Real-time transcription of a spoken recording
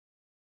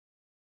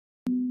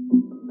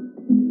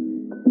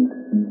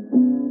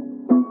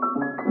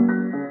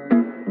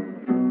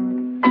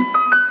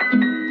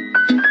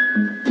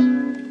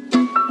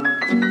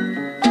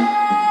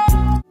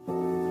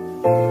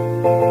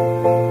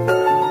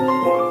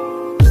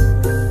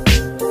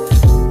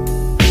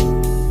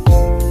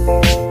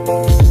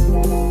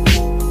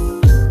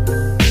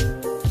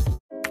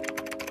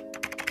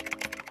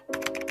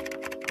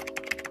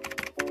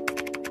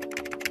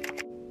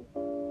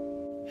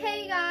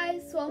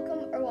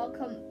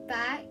welcome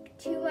back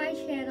to my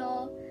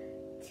channel.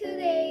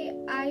 Today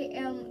I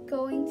am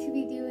going to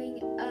be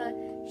doing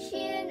a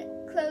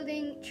SHEIN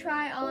Clothing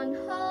try-on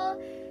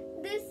haul.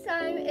 This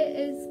time it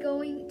is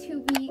going to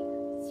be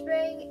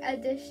spring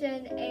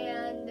edition,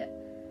 and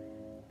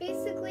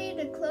basically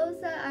the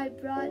clothes that I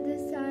brought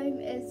this time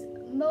is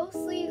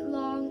mostly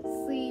long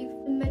sleeve.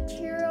 The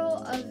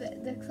material of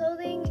the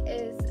clothing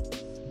is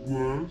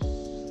less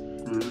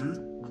thick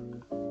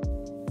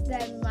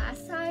than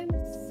last time,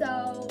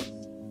 so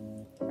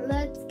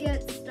let's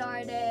get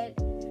started.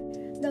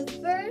 The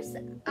first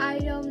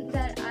item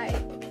that I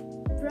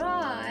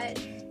brought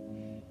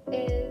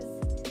is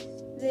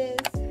this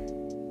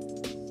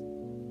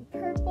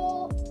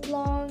purple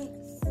long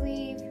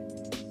sleeve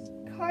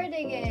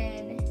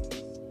cardigan.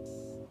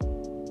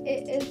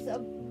 It is a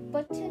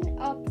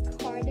button-up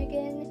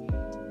cardigan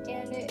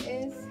and it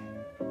is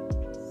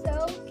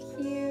so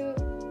cute.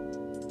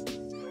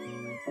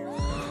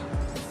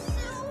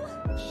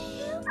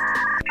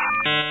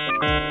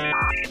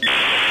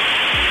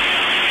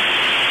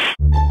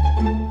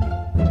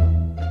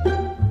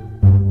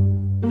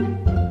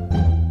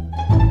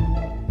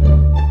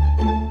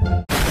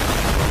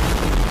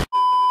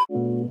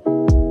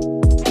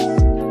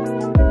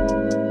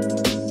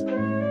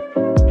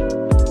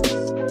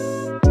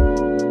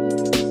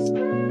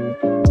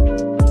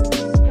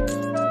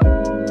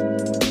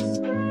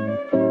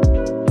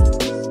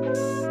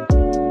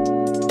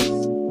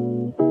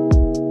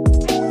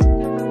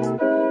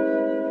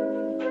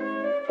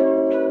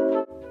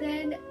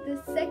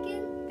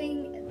 Second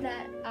thing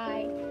that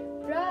I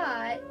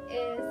brought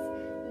is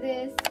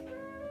this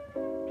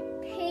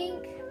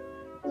pink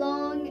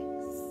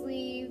long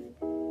sleeve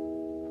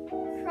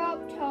crop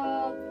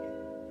top.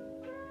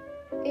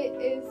 It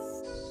is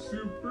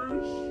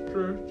super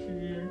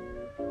stretchy,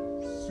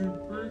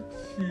 super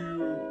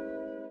cute.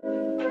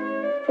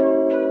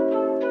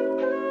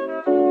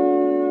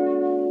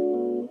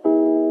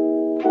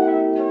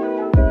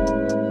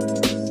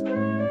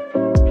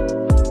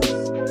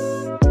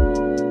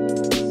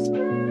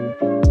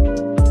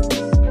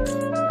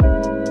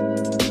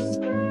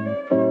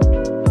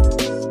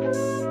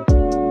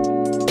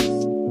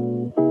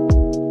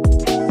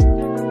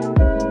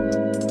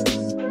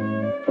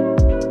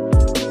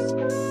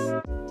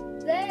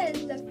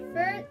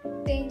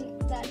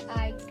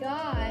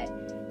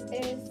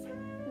 Is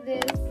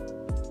this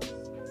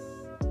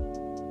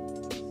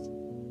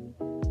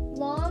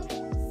long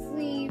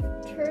sleeve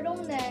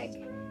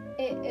turtleneck.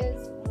 It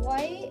is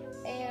white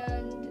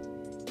and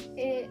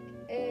it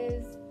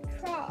is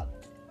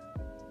cropped.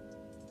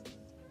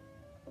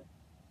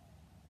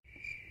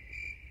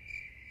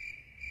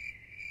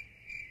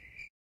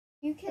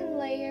 You can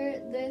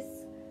layer this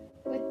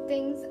with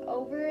things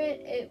over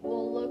it. It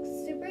will look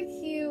super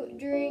cute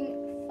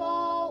during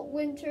fall,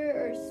 winter,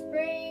 or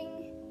spring.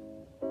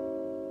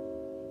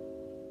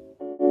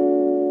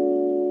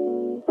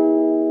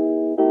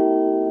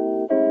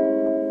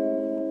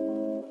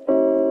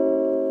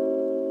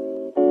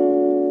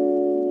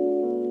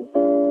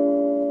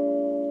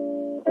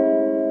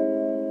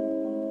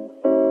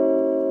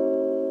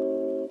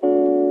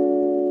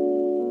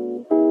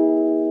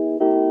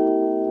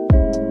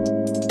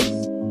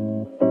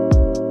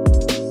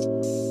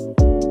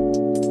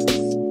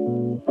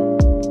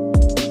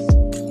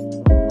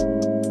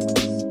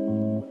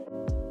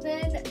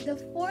 The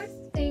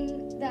fourth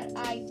thing that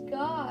I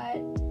got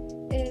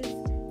is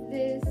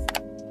this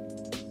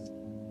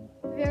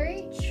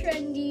very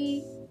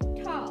trendy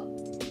top.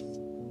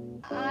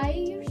 I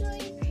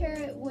usually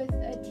pair it with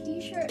a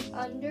t-shirt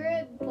under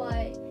it,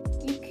 but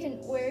you can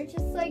wear it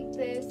just like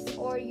this,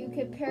 or you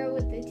could pair it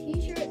with the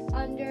t-shirt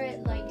under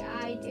it like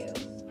I do.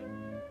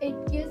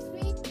 It gives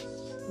me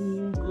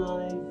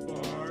schoolgirl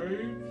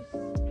vibes.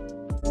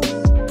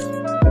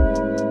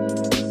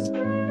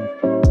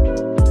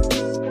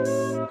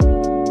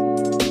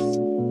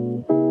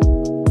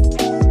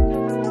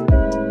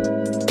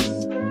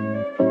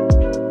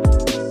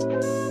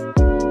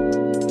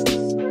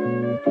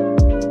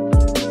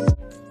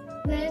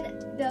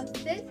 The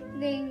fifth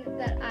thing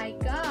that I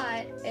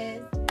got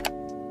is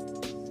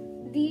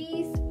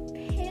these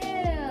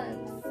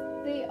pants.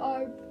 They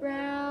are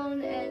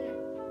brown and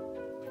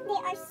they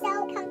are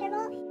so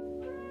comfortable.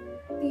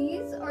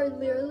 These are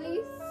literally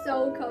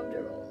so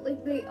comfortable.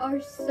 Like, they are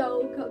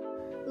so comfortable.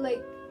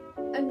 Like,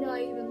 I'm not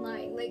even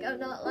lying. Like, I'm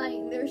not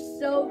lying. They're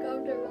so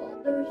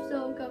comfortable. They're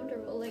so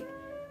comfortable. Like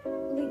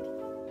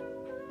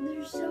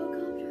they're so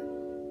comfortable.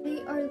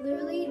 They are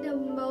literally the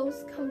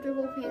most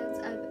comfortable pants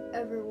I've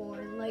ever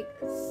worn. Like,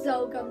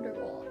 so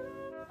comfortable.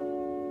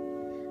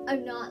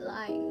 I'm not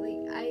lying.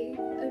 Like,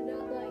 I'm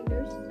not lying.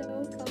 They're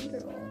so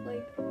comfortable.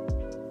 Like,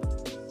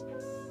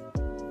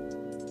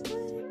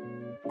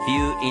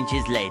 few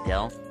inches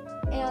later.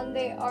 And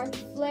they are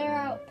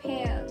flare-out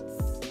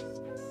pants.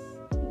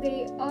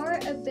 They are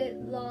a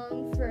bit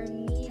long for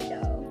me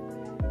though,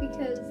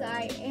 because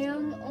I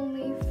am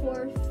only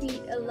 4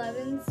 feet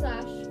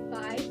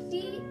 11/5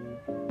 feet.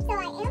 So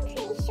I am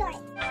pretty short.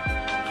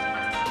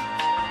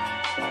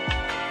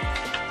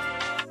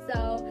 So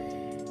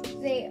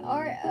they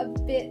are a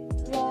bit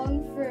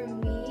long for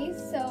me,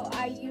 so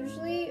I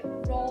usually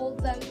roll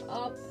them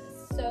up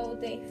so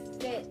they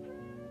fit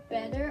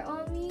better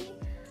on me.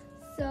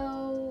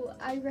 So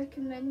I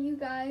recommend you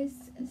guys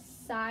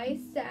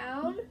size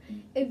down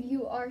if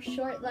you are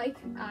short like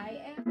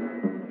I am.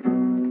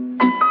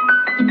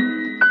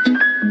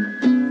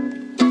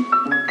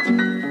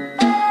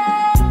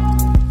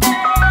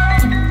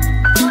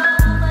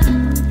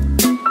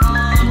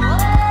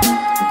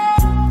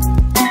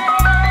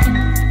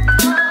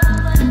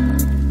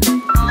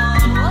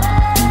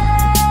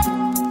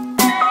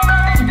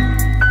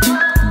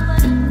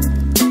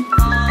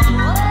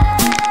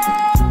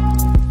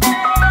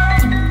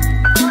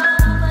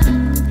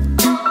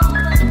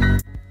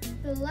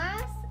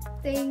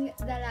 Thing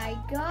that I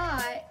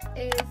got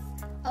is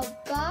a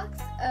box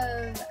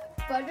of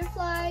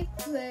butterfly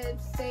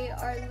clips. They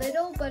are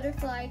little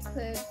butterfly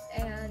clips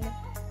and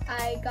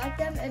I got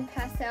them in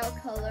pastel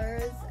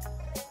colors,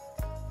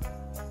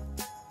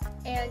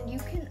 and you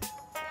can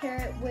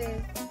pair it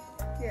with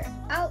your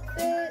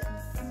outfits.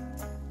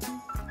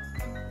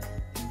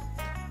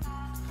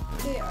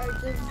 They are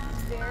just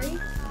very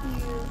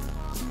cute.